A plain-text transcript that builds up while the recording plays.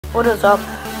What is up?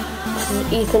 This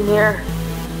is Ethan here.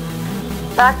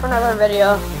 Back for another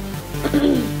video.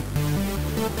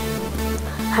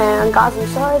 And guys, I'm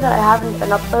sorry that I haven't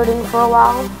been uploading for a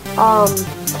while.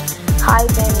 I've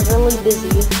been really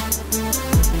busy.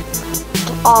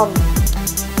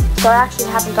 So I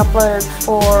actually haven't uploaded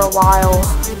for a while.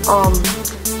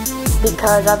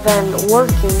 Because I've been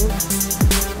working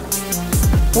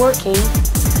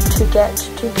to get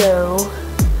to go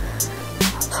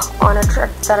on a trip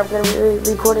that I'm going to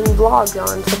be recording vlogs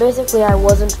on. So basically I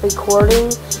wasn't recording.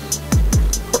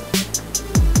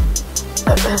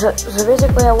 So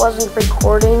basically I wasn't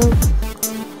recording,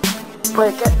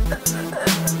 like,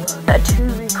 to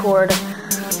record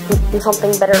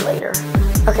something better later.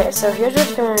 Okay, so here's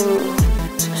what's going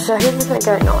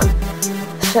on.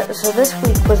 So this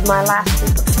week was my last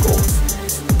week of school.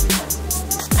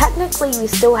 Technically we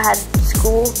still had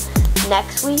school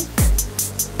next week,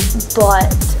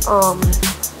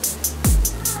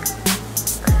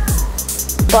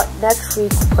 but next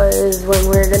week was when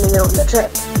we were going to go on the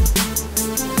trip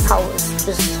I was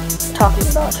just talking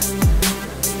about.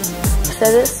 So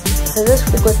this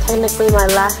week was technically my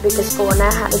last week of school, and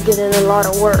I had to get in a lot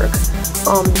of work.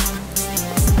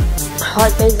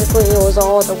 Like basically it was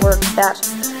all the work that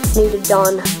needed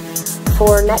done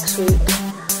for next week,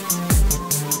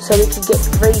 so we could get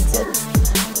grades in.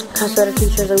 So the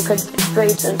teachers could get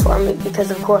grades in for me, because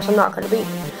of course I'm not going to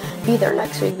be there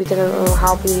next week because I don't know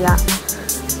how I'll be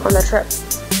on the trip.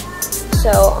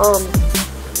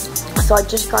 So I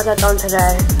just got that done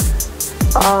today.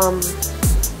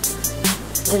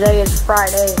 Today is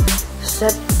Friday, so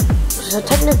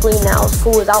technically now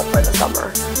school is out for the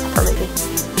summer for me.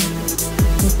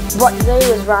 But today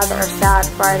was rather a sad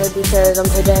Friday because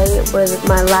today was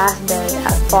my last day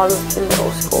at Fawnasby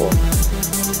Middle School.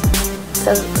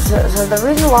 So the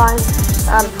reason why,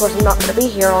 of course, I'm not going to be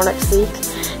here all next week,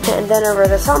 and then over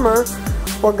the summer,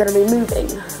 we're going to be moving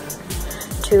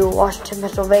to Washington,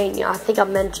 Pennsylvania. I think I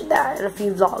mentioned that in a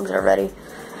few vlogs already.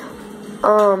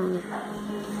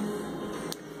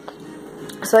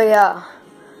 So yeah,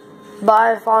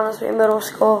 bye Fawnasby Middle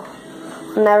School.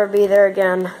 I'll never be there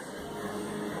again,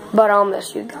 but I'll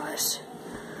miss you guys.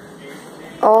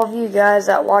 All of you guys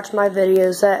that watch my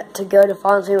videos to go to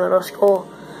Fawnasby Middle School,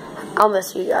 I'll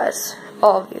miss you guys,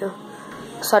 all of you.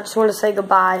 So I just want to say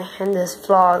goodbye in this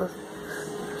vlog,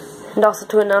 and also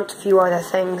to announce a few other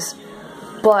things.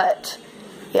 But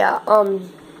yeah,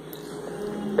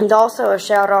 and also a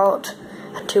shout out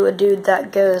to a dude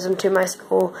that goes into my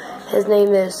school. His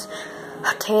name is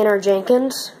Tanner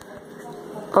Jenkins.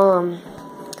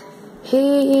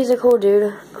 He's a cool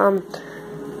dude.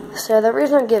 So the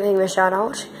reason I'm giving him a shout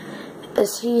out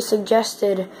is he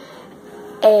suggested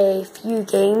a few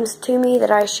games to me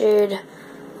that I should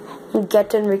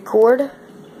get and record,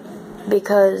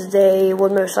 because they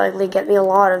would most likely get me a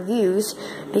lot of views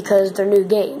because they're new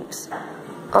games.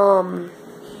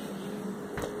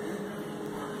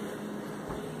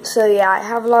 So yeah, I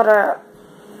have a lot of,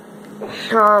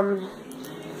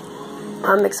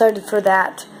 I'm excited for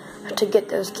that, to get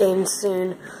those games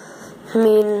soon. I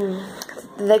mean,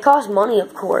 they cost money,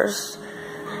 of course,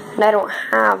 and I don't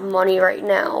have money right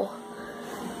now.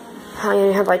 I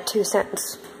only have like 2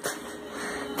 cents,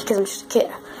 because I'm just a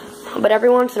kid. But every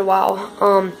once in a while,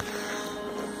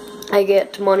 I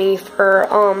get money for,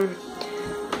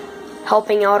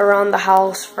 helping out around the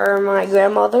house for my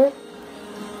grandmother.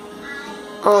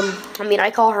 I mean, I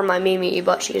call her my Mimi,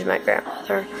 but she's my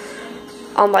grandmother.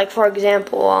 Like, for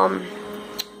example, I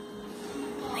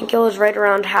think it was right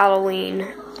around Halloween,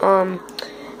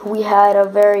 we had a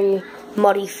very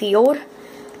muddy field.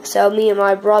 So me and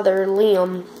my brother,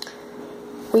 Liam,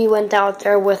 we went out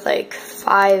there with, like,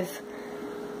 five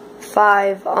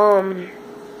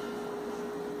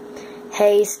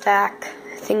hay stack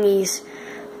thingies.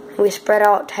 We spread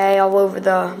out hay all over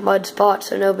the mud spots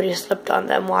so nobody slipped on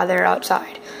them while they're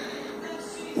outside.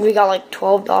 We got like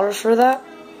 $12 for that.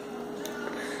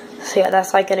 So yeah,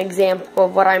 that's like an example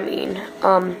of what I mean.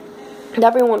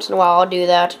 Every once in a while I'll do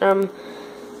that.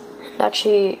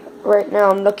 Actually, right now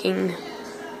I'm looking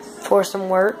for some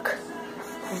work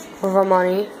for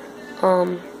money.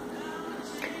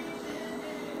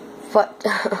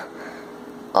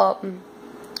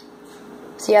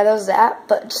 So yeah, that was that.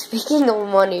 But speaking of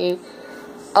money,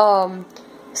 so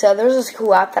there's this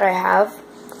cool app that I have.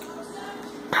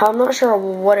 I'm not sure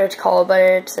what it's called, but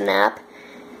it's an app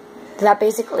that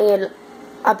basically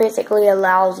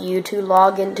allows you to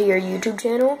log into your YouTube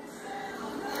channel.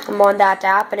 I'm on that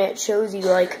app, and it shows you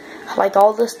like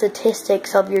all the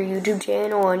statistics of your YouTube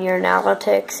channel and your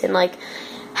analytics and like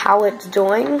how it's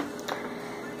doing.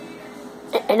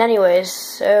 And anyways,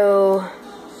 so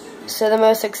So the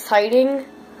most exciting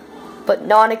but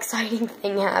non-exciting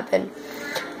thing happened.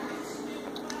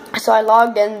 So I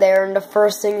logged in there, and the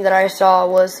first thing that I saw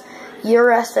was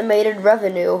your estimated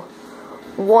revenue,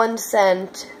 1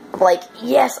 cent. I'm like,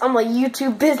 yes, I'm a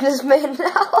YouTube businessman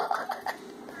now.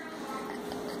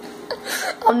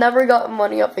 I've never gotten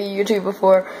money off of YouTube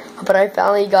before, but I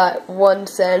finally got 1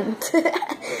 cent.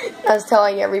 I was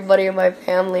telling everybody in my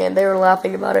family, and they were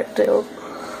laughing about it too.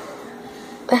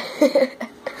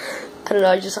 I don't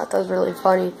know, I just thought that was really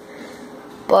funny.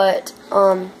 But,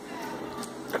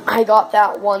 I got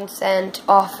that 1 cent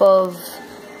off of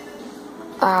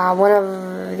one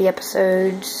of the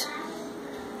episodes.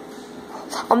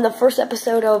 On the first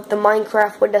episode of the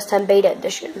Minecraft Windows 10 Beta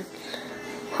Edition.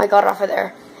 I got it off of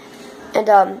there. And,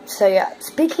 so yeah,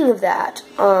 speaking of that,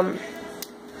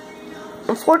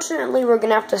 unfortunately we're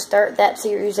gonna have to start that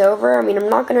series over. I mean, I'm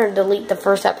not gonna delete the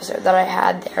first episode that I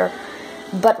had there,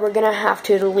 but we're gonna have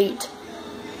to we're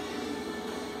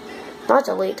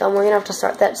gonna have to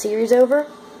start that series over.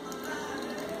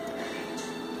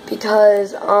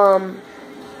 Because,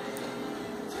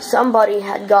 somebody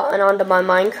had gotten onto my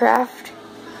Minecraft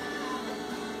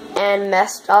and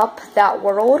messed up that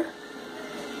world.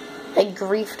 They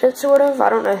griefed it, sort of. I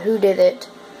don't know who did it.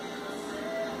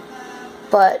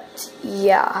 But,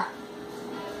 yeah.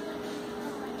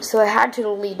 So I had to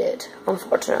delete it,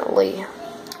 unfortunately.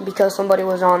 Because somebody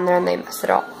was on there and they messed it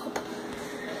all up.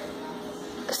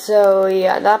 So,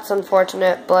 yeah, that's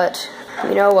unfortunate. But,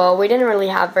 you know, well, we didn't really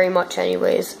have very much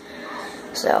anyways.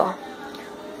 So,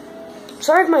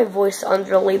 sorry if my voice sounds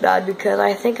really bad because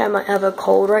I think I might have a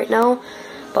cold right now.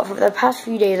 But for the past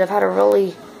few days, I've had a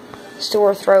really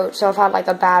sore throat, so I've had like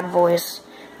a bad voice.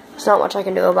 There's not much I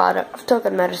can do about it. I've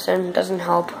taken medicine, it doesn't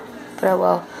help, but I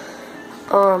will.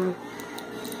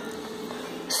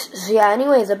 So yeah,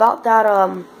 anyways, about that,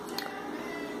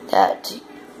 that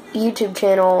YouTube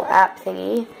channel app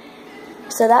thingy.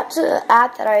 So that's an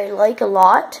app that I like a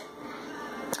lot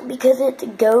because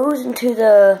it goes into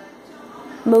the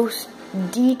most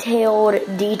detailed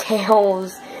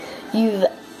details you've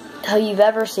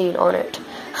ever seen on it.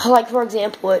 Like, for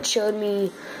example, it showed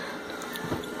me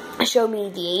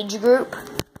the age group.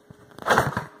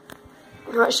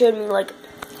 It showed me like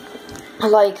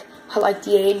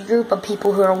the age group of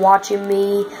people who are watching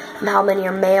me, and how many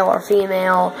are male or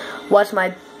female. What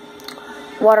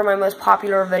are my most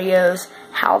popular videos?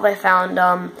 How they found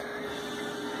them,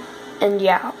 and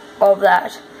yeah, all of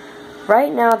that.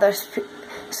 Right now,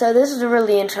 so this is a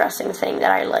really interesting thing that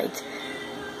I liked.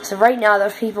 So right now,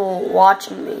 there's people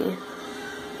watching me.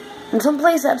 In some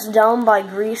place that's down by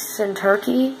Greece and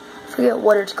Turkey. I forget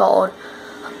what it's called.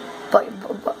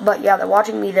 But yeah, they're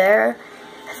watching me there.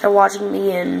 They're watching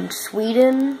me in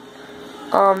Sweden.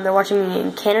 They're watching me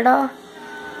in Canada.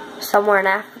 Somewhere in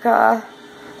Africa.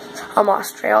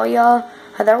 Australia.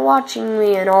 They're watching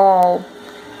me in all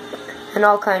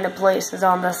kind of places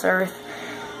on this earth.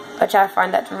 Which I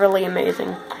find that's really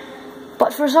amazing.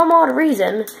 But for some odd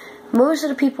reason, most of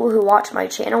the people who watch my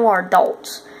channel are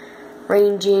adults,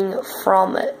 ranging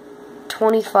from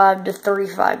 25 to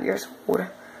 35 years old.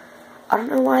 I don't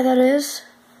know why that is.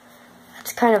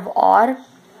 That's kind of odd.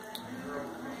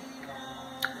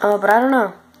 But I don't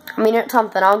know. I mean, it's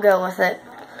something. I'll go with it.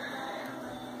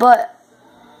 But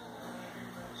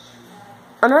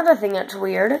another thing that's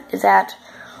weird is that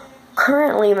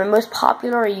currently my most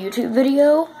popular YouTube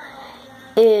video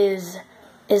is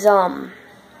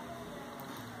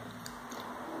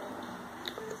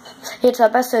it's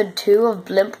episode 2 of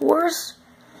Blimp Wars,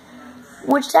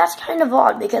 which that's kind of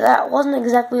odd because that wasn't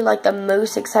exactly like the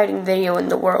most exciting video in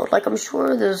the world. Like, I'm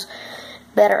sure there's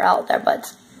better out there,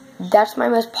 but that's my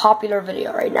most popular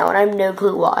video right now, and I have no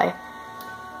clue why.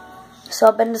 So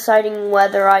I've been deciding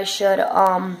whether I should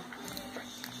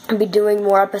be doing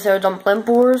more episodes on Blimp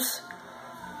Wars.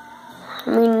 I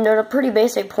mean, there's a pretty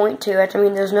basic point to it. I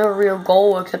mean, there's no real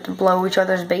goal except to blow each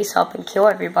other's base up and kill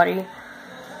everybody.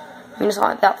 I mean, it's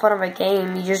not that fun of a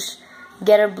game. You just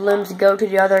get a blimp to go to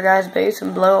the other guy's base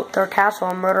and blow up their castle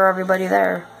and murder everybody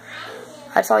there.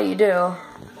 That's all you do,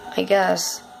 I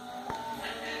guess.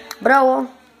 But oh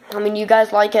well. I mean, you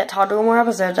guys like it, I'll do more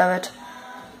episodes of it.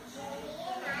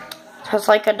 It's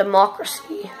like a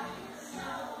democracy.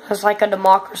 It's like a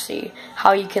democracy.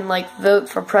 How you can, like, vote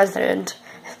for president.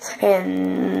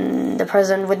 And the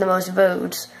president with the most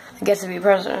votes gets to be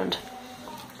president.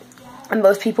 And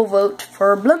most people vote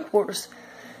for Blimp Wars.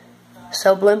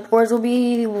 So Blimp Wars will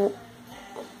be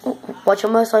what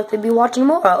you'll most likely be watching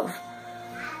more of.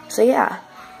 So yeah.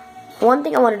 One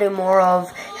thing I want to do more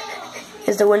of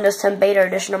is the Windows 10 Beta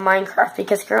Edition of Minecraft,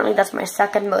 because currently that's my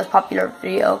second most popular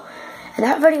video. And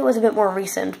that video was a bit more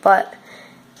recent, but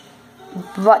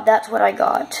But that's what I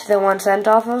got the 1 cent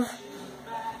off of.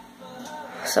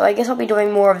 So I guess I'll be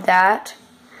doing more of that.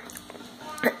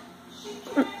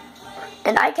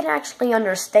 And I can actually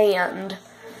understand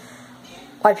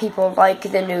why people like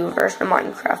the new version of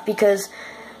Minecraft, because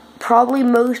probably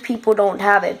most people don't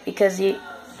have it, because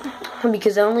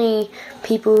only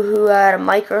people who had a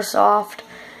Microsoft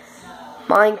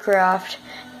Minecraft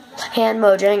and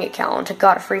Mojang account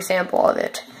got a free sample of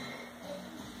it.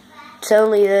 It's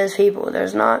only those people.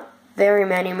 There's not very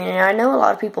many. I mean, I know a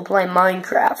lot of people play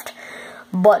Minecraft,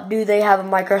 but do they have a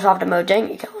Microsoft and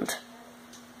Mojang account?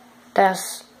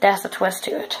 That's the twist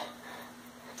to it.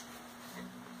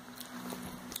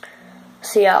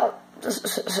 So yeah,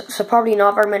 so probably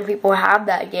not very many people have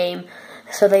that game,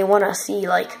 so they want to see,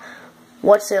 like,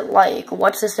 what's it like,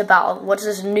 what's this about, what's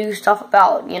this new stuff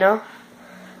about, you know?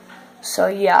 So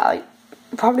yeah,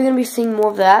 probably going to be seeing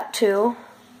more of that too.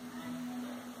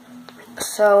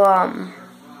 So,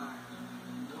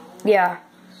 yeah.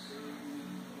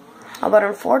 But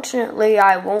unfortunately,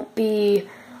 I won't be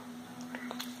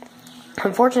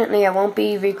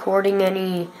recording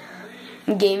any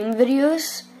gaming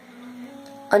videos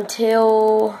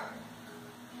until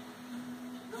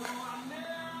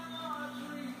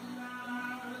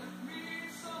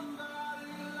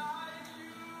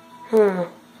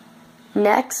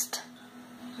next,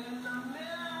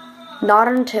 not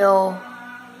until,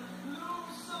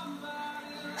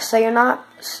 so you're not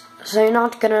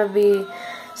gonna be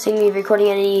seeing me recording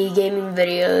any gaming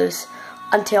videos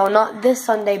until not this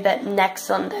Sunday, but next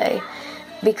Sunday,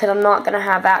 because I'm not gonna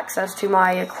have access to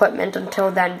my equipment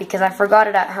until then, because I forgot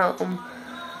it at home.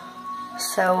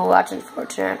 So that's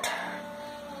unfortunate.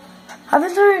 I've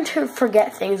been starting to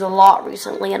forget things a lot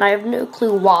recently, and I have no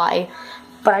clue why,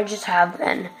 but I just have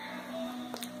been.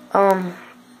 I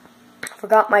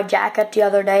forgot my jacket the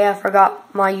other day. I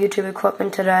forgot my YouTube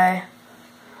equipment today.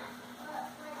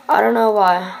 I don't know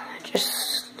why.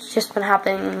 It's just been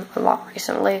happening a lot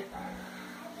recently.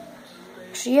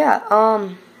 So yeah,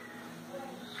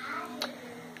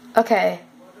 okay.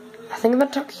 I think I've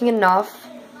been talking enough.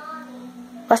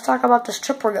 Let's talk about this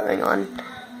trip we're going on.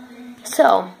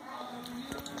 So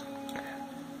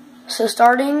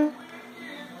starting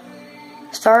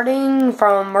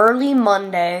from early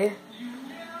Monday,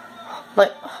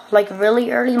 like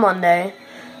really early Monday,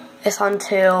 it's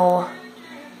until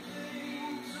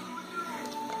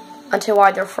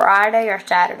either Friday or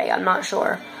Saturday, I'm not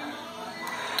sure.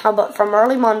 But from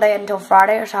early Monday until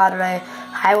Friday or Saturday,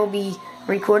 I will be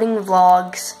recording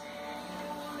vlogs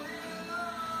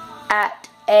at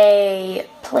a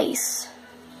place,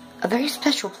 a very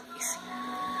special place.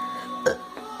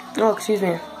 Oh, excuse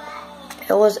me.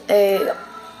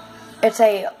 It's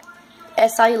a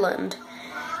island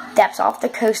that's off the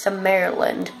coast of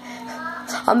Maryland.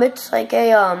 It's like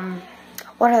a,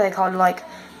 what are they called, like,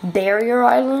 barrier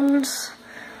islands?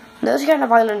 Those kind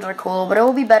of islands are cool, but it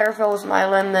would be better if it was an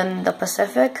island than the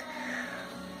Pacific.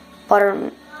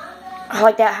 But,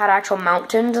 like, that had actual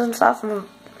mountains and stuff.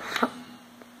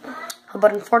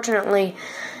 But unfortunately,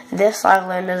 this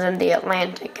island is in the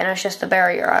Atlantic, and it's just a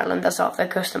barrier island that's off the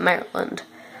coast of Maryland.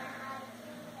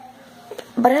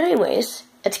 But anyways,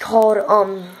 it's called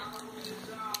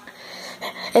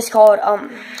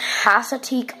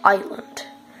Hasateek Island.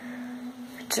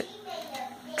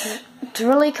 It's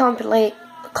really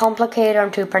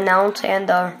complicated to pronounce and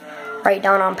write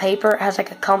down on paper. It has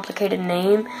like a complicated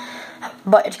name,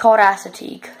 but it's called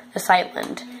Hasateek, this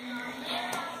island.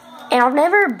 And I've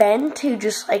never been to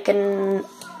just like some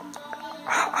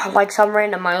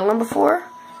random island before,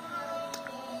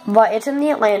 but it's in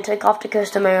the Atlantic off the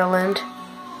coast of Maryland.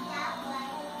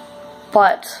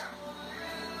 But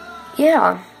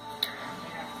yeah,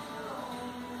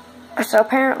 so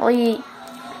apparently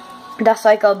that's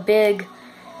like a big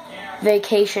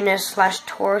vacationist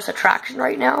 / tourist attraction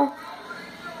right now.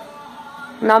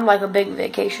 And I'm like a big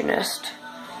vacationist.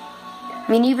 I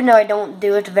mean, even though I don't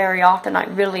do it very often, I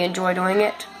really enjoy doing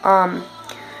it.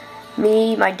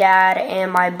 Me, my dad,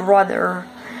 and my brother,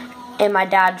 and my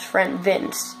dad's friend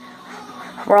Vince,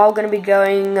 we're all going to be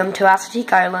going to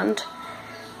Hasateek Island.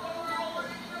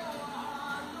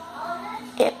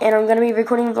 And I'm going to be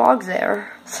recording vlogs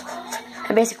there.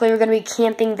 And basically, we're going to be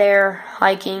camping there,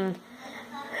 hiking,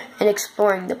 and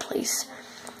exploring the place.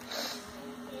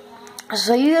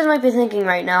 So you guys might be thinking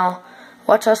right now,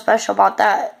 what's so special about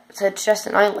that? It's just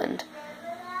an island.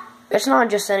 It's not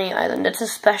just any island, it's a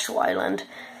special island.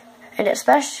 And it's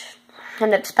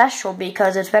special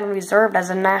because it's been reserved as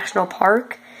a national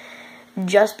park,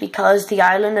 just because the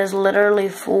island is literally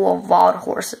full of wild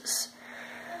horses.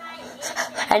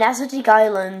 And Hasateek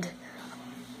Island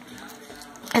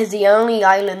is the only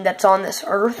island that's on this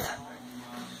earth,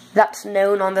 that's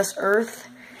known on this earth,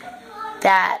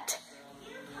 that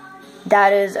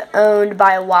is owned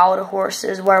by wild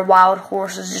horses, where wild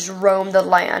horses just roam the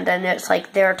land and it's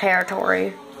like their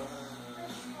territory.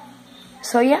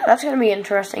 So yeah, that's going to be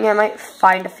interesting. I might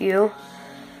find a few.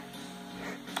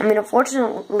 I mean,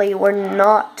 unfortunately, we're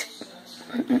not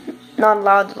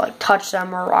allowed to like touch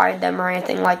them or ride them or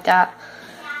anything like that.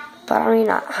 But I mean,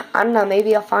 I don't know,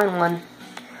 maybe I'll find one.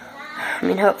 I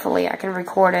mean, hopefully I can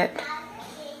record it.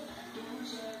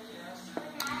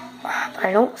 But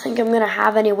I don't think I'm going to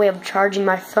have any way of charging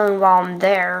my phone while I'm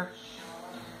there.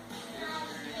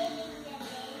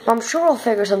 I'm sure I'll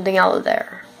figure something out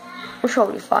there. I'm sure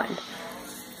it'll be fine.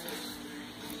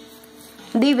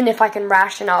 And even if I can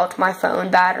ration out my phone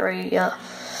battery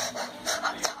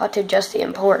to just the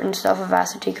important stuff of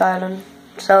Assateague Island.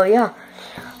 So yeah,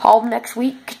 all of next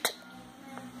week,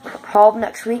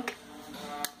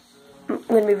 I'm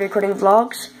going to be recording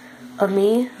vlogs of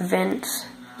me, Vince,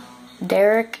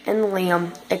 Derek, and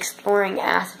Liam exploring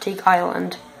Assateague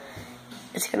Island.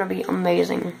 It's going to be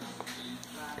amazing.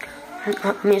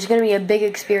 I mean, it's going to be a big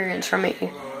experience for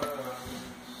me.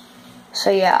 So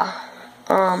yeah,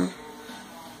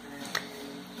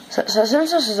 so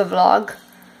since this is a vlog,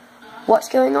 what's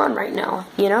going on right now,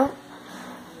 you know?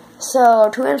 So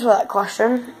to answer that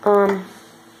question,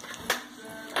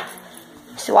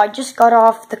 so I just got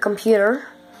off the computer.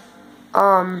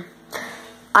 I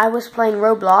was playing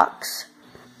Roblox.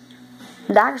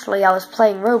 And actually, I was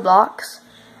playing Roblox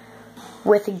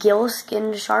with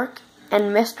Gillskin Shark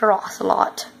and Mr.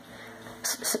 Ocelot.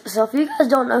 So if you guys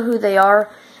don't know who they are,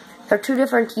 they're two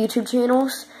different YouTube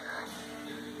channels.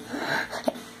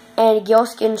 And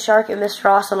Gillskin Shark and Mr.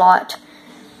 Ocelot,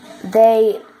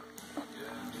 they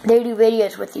do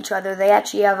videos with each other. They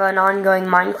actually have an ongoing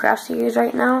Minecraft series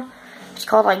right now. It's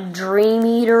called like Dream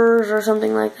Eaters or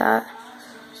something like that.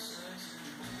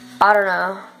 I don't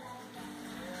know.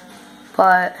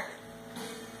 But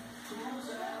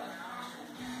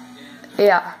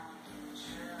yeah.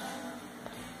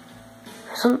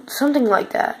 Something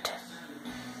like that.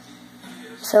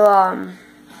 So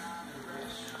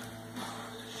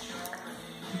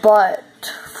but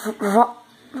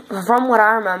from what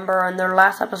I remember in their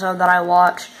last episode that I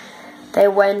watched, they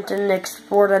went and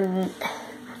explored in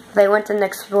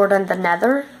the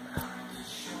Nether.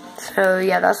 So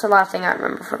yeah, that's the last thing I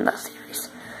remember from that series.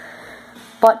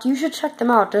 But you should check them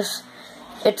out. It's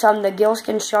the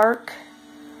Gillskin Shark.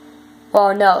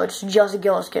 Well, no, it's just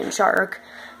Gillskin Shark.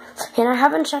 And I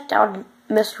haven't checked out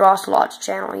Mr. Ocelot's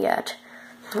channel yet,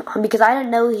 because I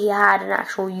didn't know he had an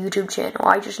actual YouTube channel.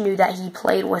 I just knew that he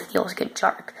played with Gillskin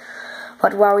Shark.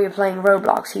 But while we were playing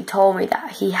Roblox, he told me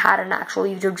that he had an actual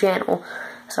YouTube channel.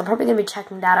 So I'm probably going to be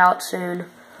checking that out soon.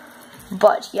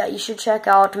 But yeah, you should check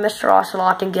out Mr.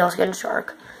 Ocelot and Gillskin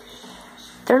Shark.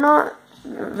 They're not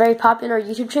very popular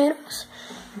YouTube channels,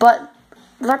 but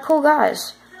they're cool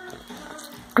guys.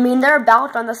 I mean, they're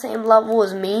about on the same level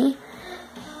as me.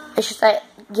 It's just that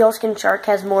Gillskin Shark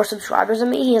has more subscribers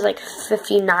than me. He has like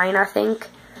 59, I think.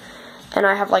 And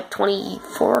I have like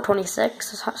 24 or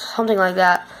 26, something like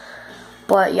that.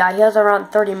 But yeah, he has around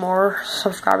 30 more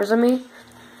subscribers than me.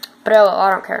 But oh,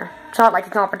 I don't care. It's not like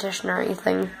a competition or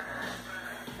anything.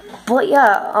 But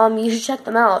yeah, you should check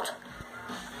them out.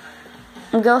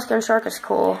 Gillskin Shark is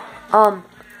cool. But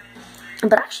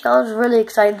actually, I was really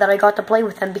excited that I got to play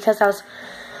with him, because that was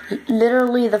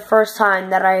literally the first time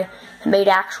that I made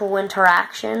actual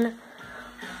interaction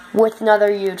with another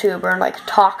YouTuber and like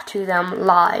talk to them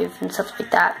live and stuff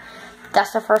like that.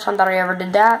 That's the first time that I ever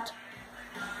did that.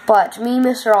 But me,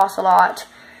 Mr. Ocelot,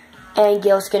 and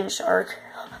Gillskin Shark,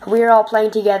 we were all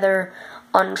playing together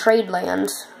on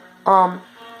Tradelands.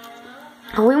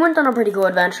 We went on a pretty cool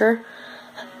adventure.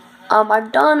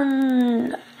 I've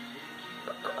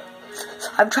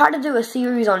tried to do a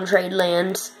series on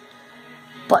Tradelands,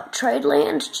 but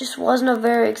Tradelands just wasn't a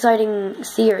very exciting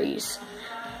series,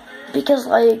 because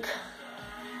like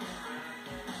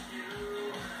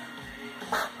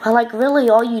really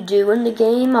all you do in the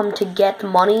game to get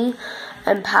money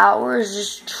and power is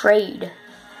just trade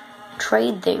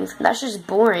things. That's just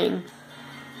boring.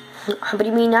 But I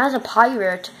mean, as a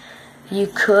pirate, you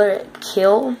could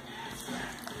kill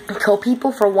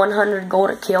people for 100 gold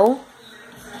a kill.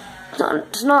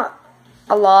 It's not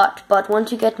a lot, but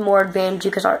once you get more advanced,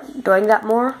 you can start doing that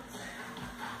more.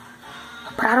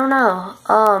 But I don't know.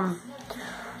 I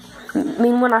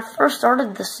mean, when I first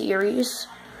started the series,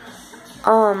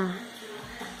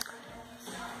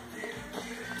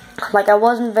 like I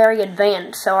wasn't very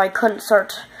advanced, so I couldn't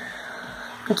start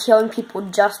killing people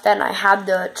just then. I had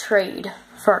to trade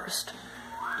first.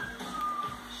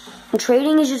 And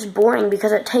trading is just boring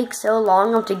because it takes so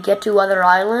long to get to other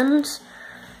islands.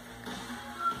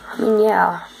 I mean,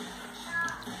 yeah.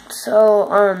 So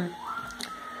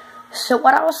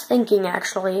what I was thinking,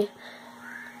 actually,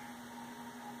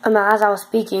 as I was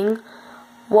speaking,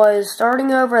 was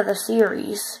starting over the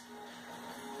series.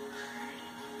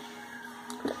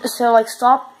 So, like,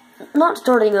 not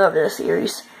starting over the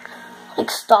series,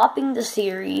 like, stopping the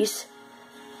series,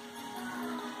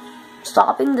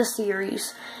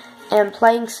 and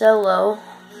playing solo,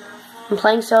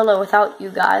 without you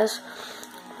guys,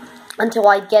 until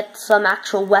I get some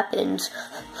actual weapons.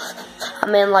 I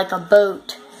mean, like a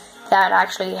boat that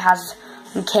actually has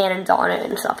cannons on it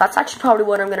and stuff. That's actually probably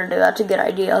what I'm going to do. That's a good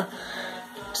idea.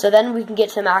 So then we can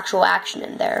get some actual action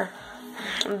in there.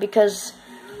 Because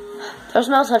there's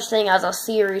no such thing as a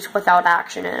series without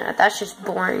action in it. That's just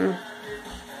boring.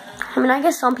 I mean, I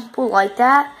guess some people like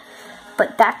that,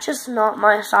 but that's just not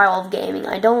my style of gaming.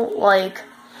 I don't like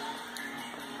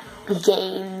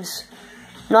games.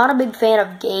 Not a big fan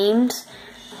of games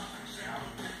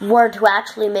where to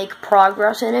actually make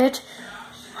progress in it,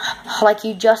 like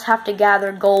you just have to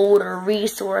gather gold or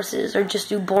resources or just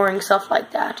do boring stuff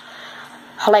like that.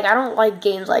 Like, I don't like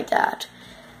games like that.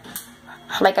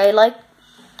 Like, I like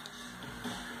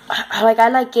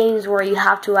games where you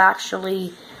have to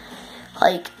actually,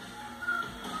 like,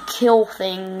 kill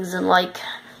things and like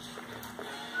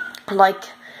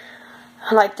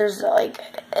there's like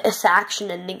this action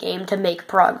in the game to make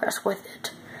progress with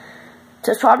it.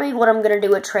 So it's probably what I'm gonna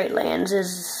do with Tradelands,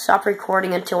 is stop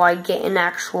recording until I get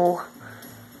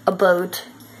a boat,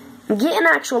 get an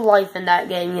actual life in that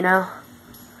game, you know.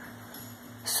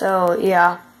 So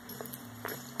yeah,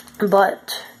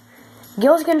 but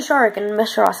Gillskin Shark and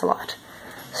Mr. Ocelot.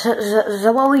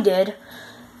 So what we did.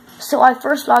 So I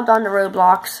first logged on to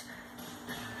Roblox.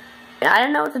 And I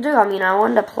didn't know what to do. I mean, I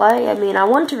wanted to play. I mean, I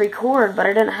wanted to record, but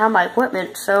I didn't have my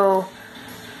equipment, so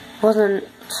I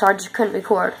just couldn't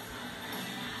record.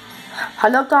 I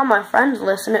looked on my friends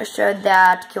list, and it showed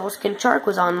that Gillskin Shark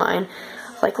was online.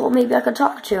 I was like, well, maybe I could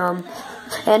talk to him.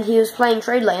 And he was playing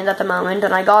Tradelands at the moment,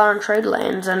 and I got on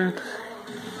Tradelands, and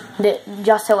it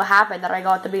just so happened that I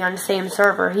got to be on the same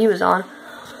server he was on.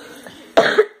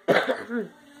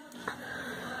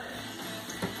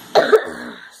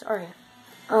 Sorry.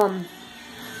 So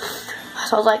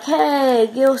I was like, hey,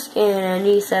 Gillskin, and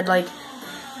he said, like,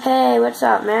 hey, what's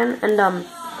up, man? And, I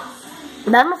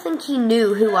don't think he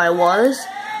knew who I was,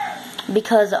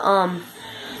 because,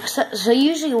 so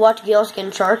usually what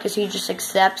Gillskin Shark is he just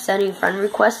accepts any friend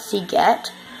requests he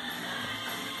gets.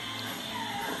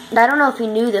 And I don't know if he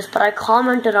knew this, but I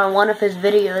commented on one of his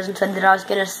videos and said that I was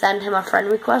going to send him a friend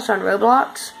request on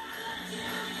Roblox.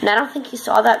 And I don't think he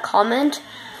saw that comment,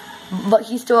 but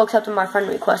he still accepted my friend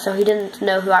request, so he didn't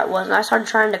know who I was. And I started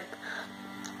trying to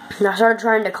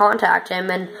contact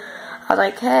him, and I was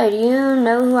like, hey, do you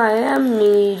know who I am? And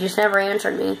he just never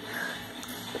answered me.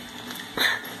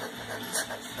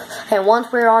 And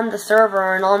once we were on the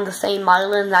server and on the same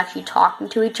island actually talking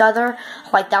to each other,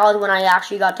 like, that was when I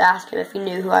actually got to ask him if he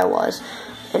knew who I was.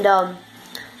 And,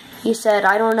 he said,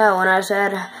 I don't know. And I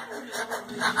said,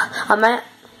 I'm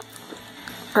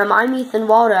Ethan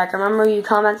Waldeck. Remember you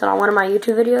commented on one of my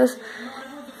YouTube videos?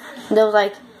 And they was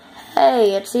like,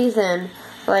 hey, it's Ethan.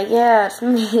 Like, yeah, it's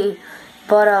me.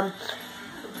 But,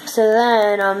 so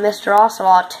then, Mr.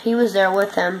 Ocelot, he was there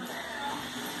with him.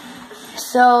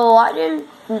 So, I didn't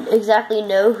exactly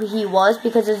know who he was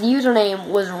because his username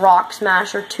was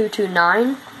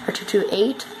RockSmasher229 or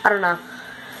 228. I don't know.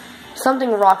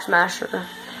 Something RockSmasher.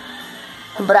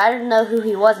 But I didn't know who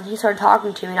he was, and he started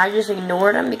talking to me, and I just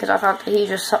ignored him because I thought that he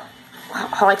just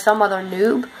like some other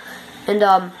noob. And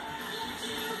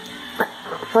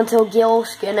until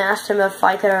Gillskin asked him if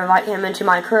I could invite him into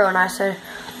my crew, and I said,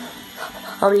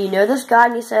 do you know this guy?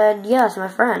 And he said, yes, my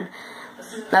friend.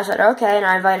 And I said, okay, and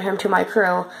I invited him to my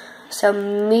crew. So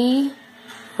me,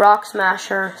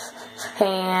 RockSmasher,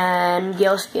 and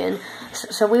Gillskin,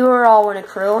 so we were all in a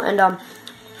crew, and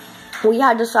we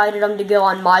had decided to go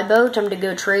on my boat, to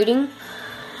go trading.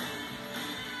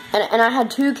 And I had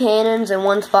 2 cannons and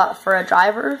 1 spot for a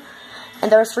driver,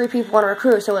 and there was 3 people on our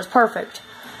crew, so it was perfect.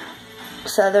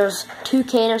 So there's 2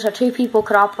 cannons, so 2 people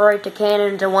could operate the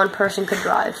cannons and 1 person could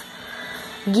drive.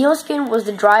 Gillskin was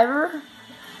the driver,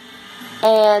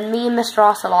 and me and Mr.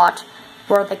 Ocelot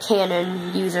were the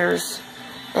cannon users.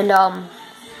 And I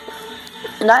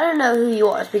didn't know who he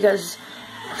was because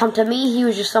to me he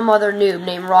was just some other noob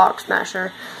named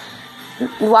RockSmasher.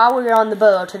 While we were on the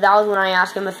boat, that was when I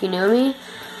asked him if he knew me.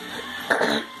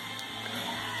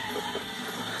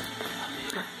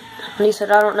 And he said,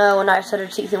 I don't know, and I said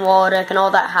it's Ethan Waldeck, and all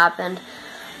that happened.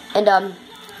 And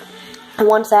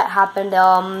once that happened,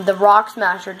 the Rock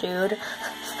Smasher dude,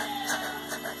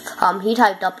 he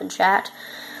typed up in chat.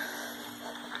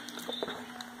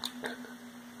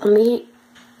 He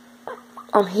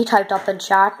typed up in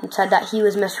chat and said that he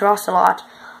was Mr. Ocelot.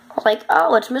 I was like,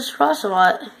 oh, it's Mr.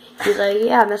 Ocelot. He's like,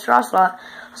 yeah, Mr. Ocelot.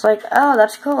 I was like, oh,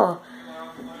 that's cool.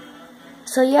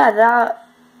 So yeah,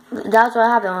 that's what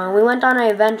happened. When we went on an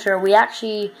adventure, we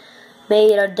actually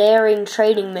made a daring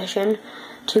trading mission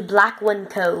to Blackwind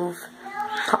Cove.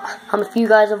 If you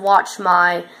guys have watched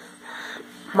my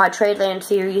Tradeland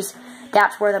series,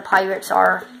 that's where the pirates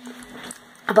are.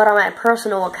 But on my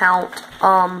personal account,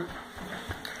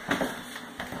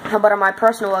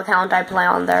 I play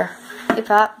on there. Hey,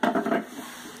 Pat.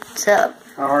 What's up?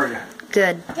 How are you?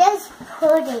 Good. This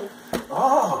pudding.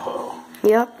 Oh.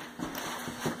 Yep.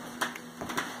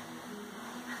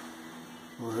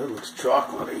 Well, that looks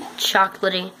chocolatey.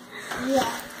 Chocolatey. Yeah.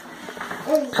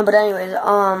 But anyways,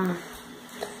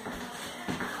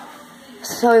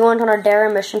 so we went on our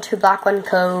daring mission to Blackwind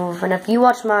Cove, and if you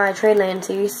watch my Tradeland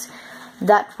series,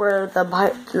 that's where the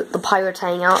pirates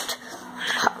hang out.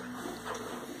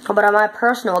 But on my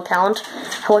personal account,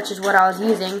 which is what I was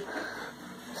using,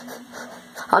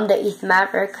 I'm the ETH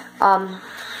Maverick. I'm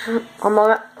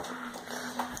a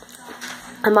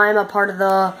part of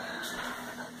the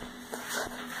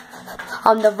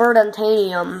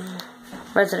Verdantanium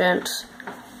residents.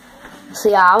 So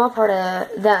yeah, I'm a part of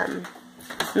them,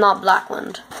 not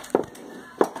Blackwind.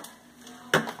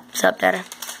 What's up, Daddy?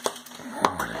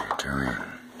 What are you doing?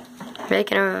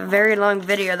 Making a very long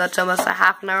video that's almost a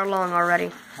half an hour long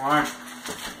already. Why?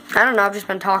 I don't know, I've just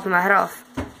been talking my head off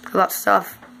about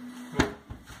stuff.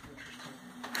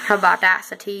 About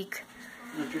Asatique.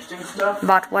 Interesting stuff?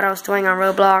 About what I was doing on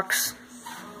Roblox.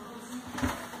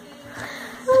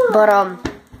 But,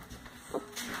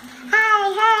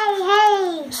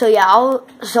 Hey. so yeah,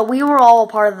 so we were all a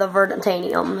part of the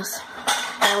Verdantaniums.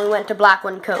 And we went to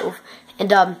Blackwind Cove.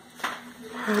 And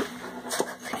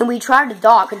we tried to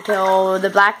dock until the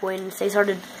Blackwinds, they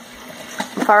started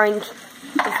firing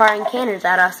cannons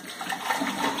at us.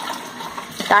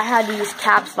 I had to use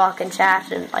caps lock and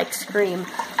chat and like scream,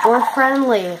 "We're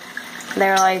friendly."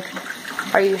 They're like,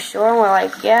 "Are you sure?" And we're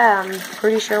like, "Yeah, I'm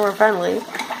pretty sure we're friendly."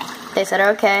 They said,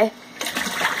 "Okay."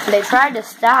 And they tried to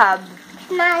stab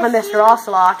Mr.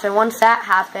 Ocelot, and once that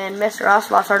happened, Mr.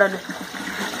 Ocelot started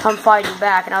fighting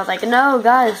back, and I was like, "No,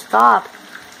 guys, stop."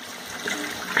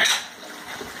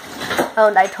 Oh,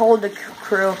 and I told the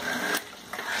crew,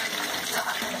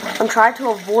 I'm trying to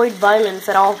avoid violence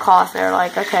at all costs. They're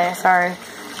like, okay, sorry.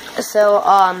 So,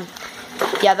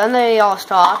 yeah, then they all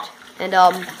stopped, and,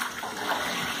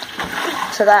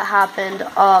 so that happened.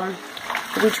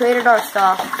 We traded our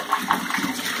stuff,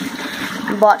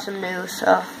 bought some new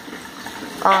stuff.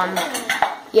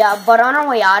 Yeah, but on our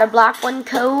way out of Blackwind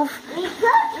Cove,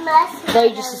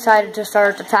 they just decided to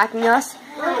start attacking us.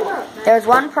 There was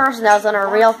one person that was on a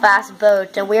real fast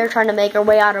boat, and we were trying to make our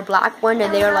way out of Blackwind,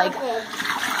 and they were like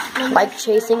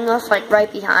chasing us, like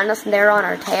right behind us, and they were on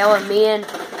our tail. And me and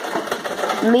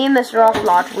Mr.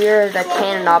 Ocelot, we were the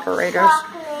cannon operators.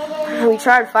 We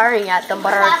tried firing at them,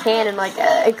 but our cannon, like,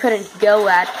 it couldn't go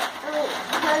at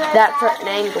that certain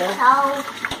angle.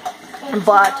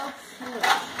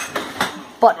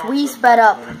 But we sped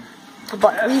up.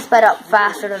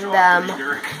 Faster than them.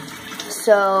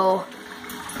 So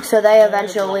they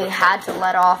eventually had to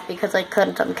let off because they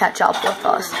couldn't catch up with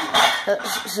us.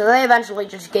 So they eventually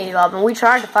just gave up, and we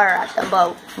tried to fire at them,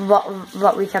 but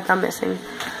we kept on missing.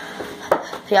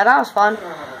 Yeah, that was fun.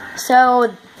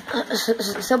 So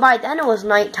by then it was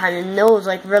nighttime, and it was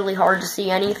like really hard to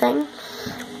see anything.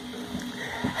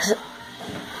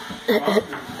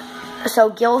 So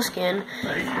Gilskin,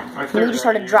 we just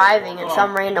started driving in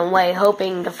some random way,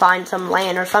 hoping to find some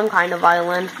land or some kind of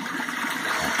island.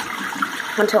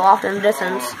 Until off in the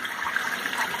distance,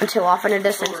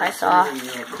 I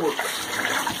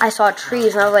saw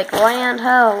trees, and I was like, land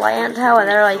ho, and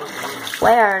they're like,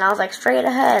 where? And I was like, straight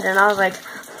ahead, and I was like,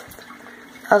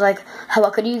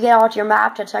 well, could you get out your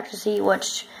map to check to see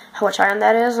which island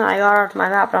that is? And I got out my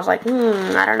map, and I was like,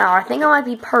 I don't know, I think it might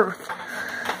be Perth,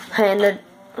 and it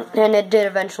did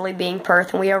eventually being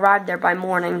Perth, and we arrived there by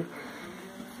morning.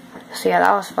 So yeah,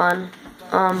 that was fun.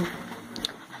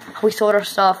 We sold our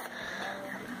stuff.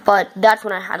 But that's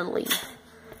when I had to leave.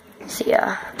 So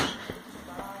yeah.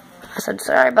 I said,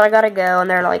 sorry, but I gotta go. And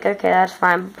they're like, okay, that's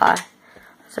fine, bye. I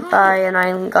said, bye, and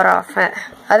I got off. That's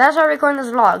how I'm recording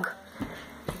this vlog.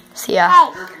 So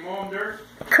yeah.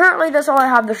 Currently, that's all I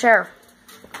have to share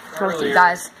with you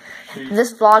guys.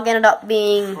 This vlog ended up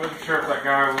being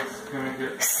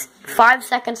 5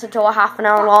 seconds until a half an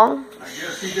hour long. I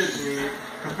guess he did.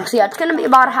 So yeah, it's gonna be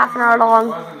about a half an hour long.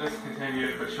 Wasn't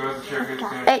discontinued, but she wasn't sure if it's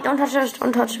gonna. Hey, don't touch those,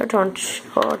 don't touch those,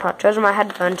 don't touch. Those are my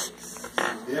headphones.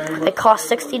 They cost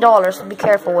 $60, so be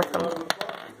careful with them.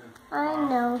 I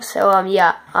know. So,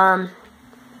 yeah,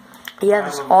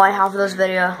 that's all I have for this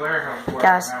video.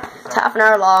 Guys, it's half an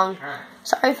hour long.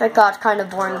 Sorry if it got kind of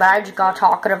boring, but I just got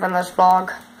talkative in this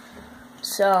vlog.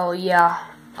 So, yeah,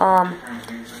 but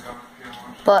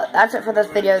that's it for this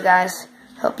video, guys.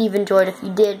 Hope you've enjoyed. If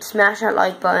you did, smash that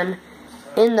like button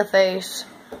in the face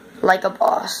like a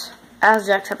boss. As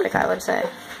Jacksepticeye would say.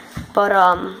 But,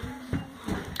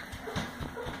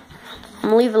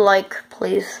 leave a like,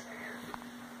 please.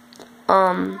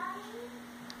 And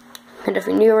if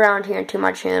you're new around here to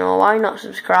my channel, why not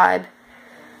subscribe?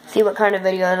 See what kind of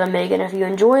videos I'm making. If you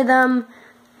enjoy them,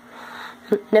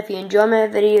 and if you enjoy my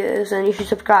videos, then you should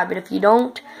subscribe. But if you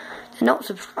don't, then don't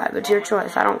subscribe. It's your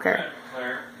choice. I don't care.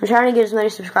 I'm trying to get as many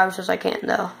subscribers as I can,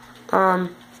 though.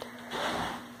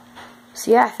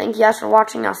 So yeah, thank you guys for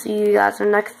watching. I'll see you guys in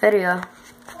the next video.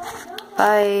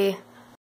 Bye.